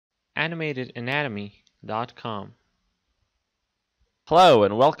animatedanatomy.com. Hello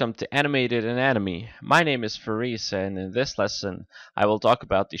and welcome to Animated Anatomy. My name is Faris, and in this lesson I will talk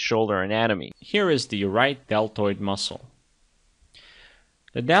about the shoulder anatomy. Here is the right deltoid muscle.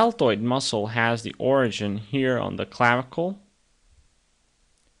 The deltoid muscle has the origin here on the clavicle.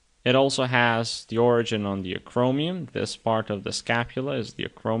 It also has the origin on the acromion. This part of the scapula is the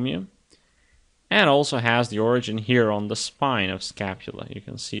acromion. And also has the origin here on the spine of scapula. You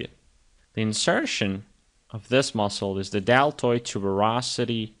can see it. The insertion of this muscle is the deltoid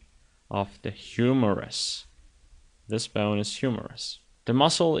tuberosity of the humerus. This bone is humerus. The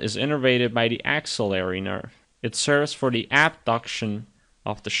muscle is innervated by the axillary nerve. It serves for the abduction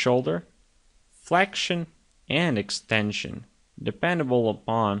of the shoulder, flexion, and extension, dependable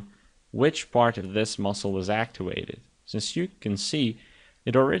upon which part of this muscle is activated. Since you can see,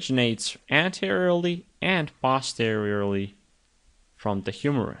 it originates anteriorly and posteriorly from the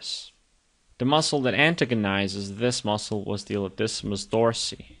humerus. The muscle that antagonizes this muscle was the Latissimus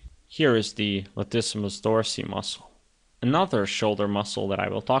Dorsi. Here is the Latissimus Dorsi muscle. Another shoulder muscle that I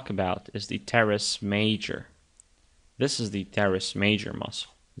will talk about is the Teres Major. This is the Teres Major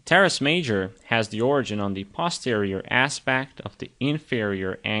muscle. The Teres Major has the origin on the posterior aspect of the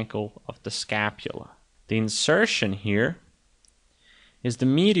inferior ankle of the scapula. The insertion here is the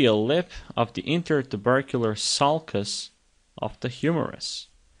medial lip of the intertubercular sulcus of the humerus.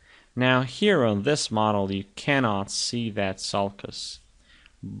 Now here on this model you cannot see that sulcus,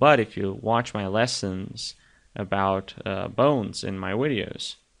 but if you watch my lessons about bones in my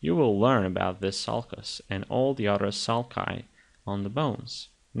videos, you will learn about this sulcus and all the other sulci on the bones.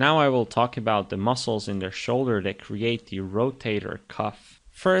 Now I will talk about the muscles in the shoulder that create the rotator cuff.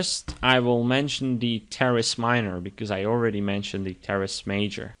 First, I will mention the Teres Minor because I already mentioned the Teres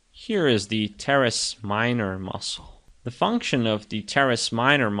Major. Here is the Teres Minor muscle. The function of the Teres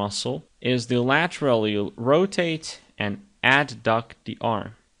Minor muscle is to laterally rotate and adduct the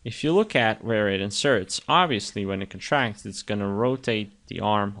arm. If you look at where it inserts, obviously when it contracts, it's going to rotate the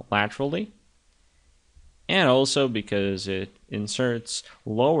arm laterally. And also because it inserts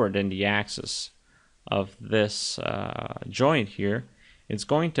lower than the axis of this joint here, it's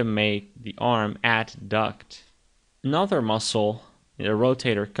going to make the arm adduct. Another muscle in the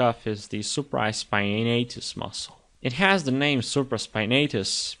rotator cuff is the supraspinatus muscle. It has the name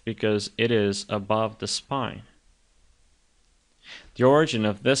supraspinatus because it is above the spine. The origin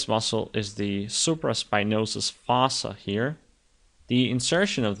of this muscle is the supraspinosus fossa here. The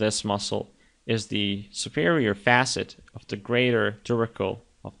insertion of this muscle is the superior facet of the greater tubercle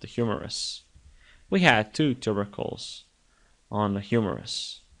of the humerus. We had two tubercles on the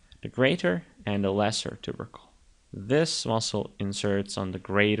humerus, the greater and the lesser tubercle. This muscle inserts on the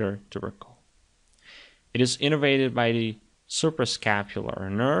greater tubercle. It is innervated by the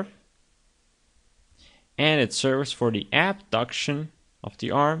suprascapular nerve, and it serves for the abduction of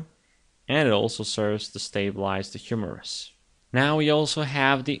the arm, and it also serves to stabilize the humerus. Now we also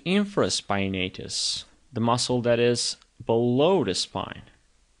have the infraspinatus, the muscle that is below the spine.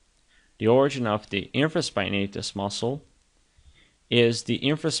 The origin of the infraspinatus muscle is the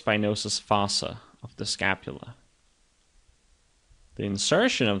infraspinosus fossa of the scapula. The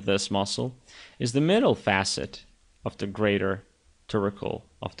insertion of this muscle is the middle facet of the greater tubercle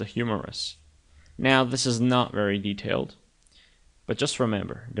of the humerus. Now this is not very detailed, but just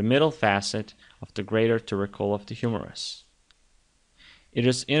remember the middle facet of the greater tubercle of the humerus. It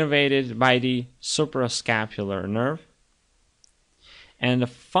is innervated by the suprascapular nerve, and the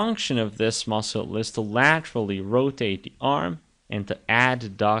function of this muscle is to laterally rotate the arm and to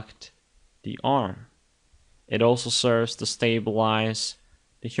adduct the arm. It also serves to stabilize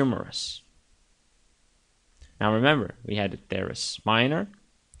the humerus. Now remember, we had the Teres Minor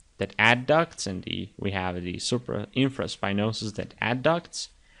that adducts, and we have the infraspinosus that adducts,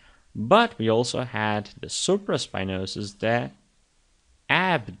 but we also had the supraspinosus that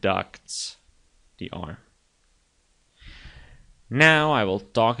abducts the arm. Now I will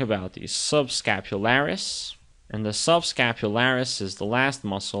talk about the subscapularis. And the subscapularis is the last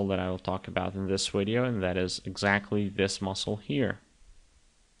muscle that I will talk about in this video, and that is exactly this muscle here.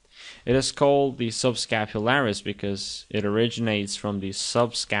 It is called the subscapularis because it originates from the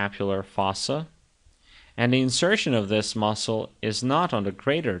subscapular fossa, and the insertion of this muscle is not on the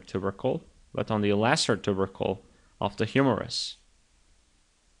greater tubercle, but on the lesser tubercle of the humerus.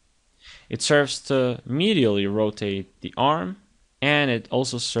 It serves to medially rotate the arm, and it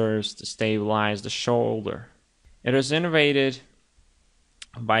also serves to stabilize the shoulder. It is innervated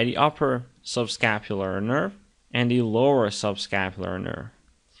by the upper subscapular nerve and the lower subscapular nerve,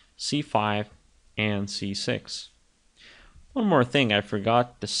 C5 and C6. One more thing I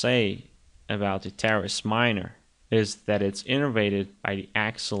forgot to say about the Teres Minor is that it's innervated by the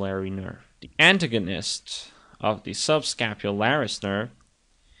axillary nerve. The antagonist of the Subscapularis nerve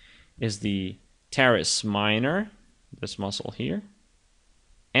is the Teres Minor, this muscle here,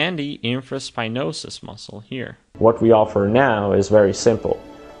 and the infraspinosus muscle here. What we offer now is very simple.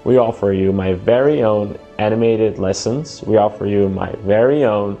 We offer you my very own animated lessons, we offer you my very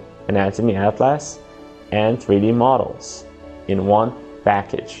own anatomy atlas, and 3D models in one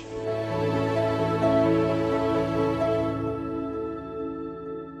package.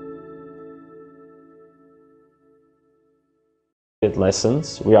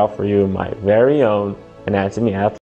 Lessons, we offer you my very own anatomy atlas.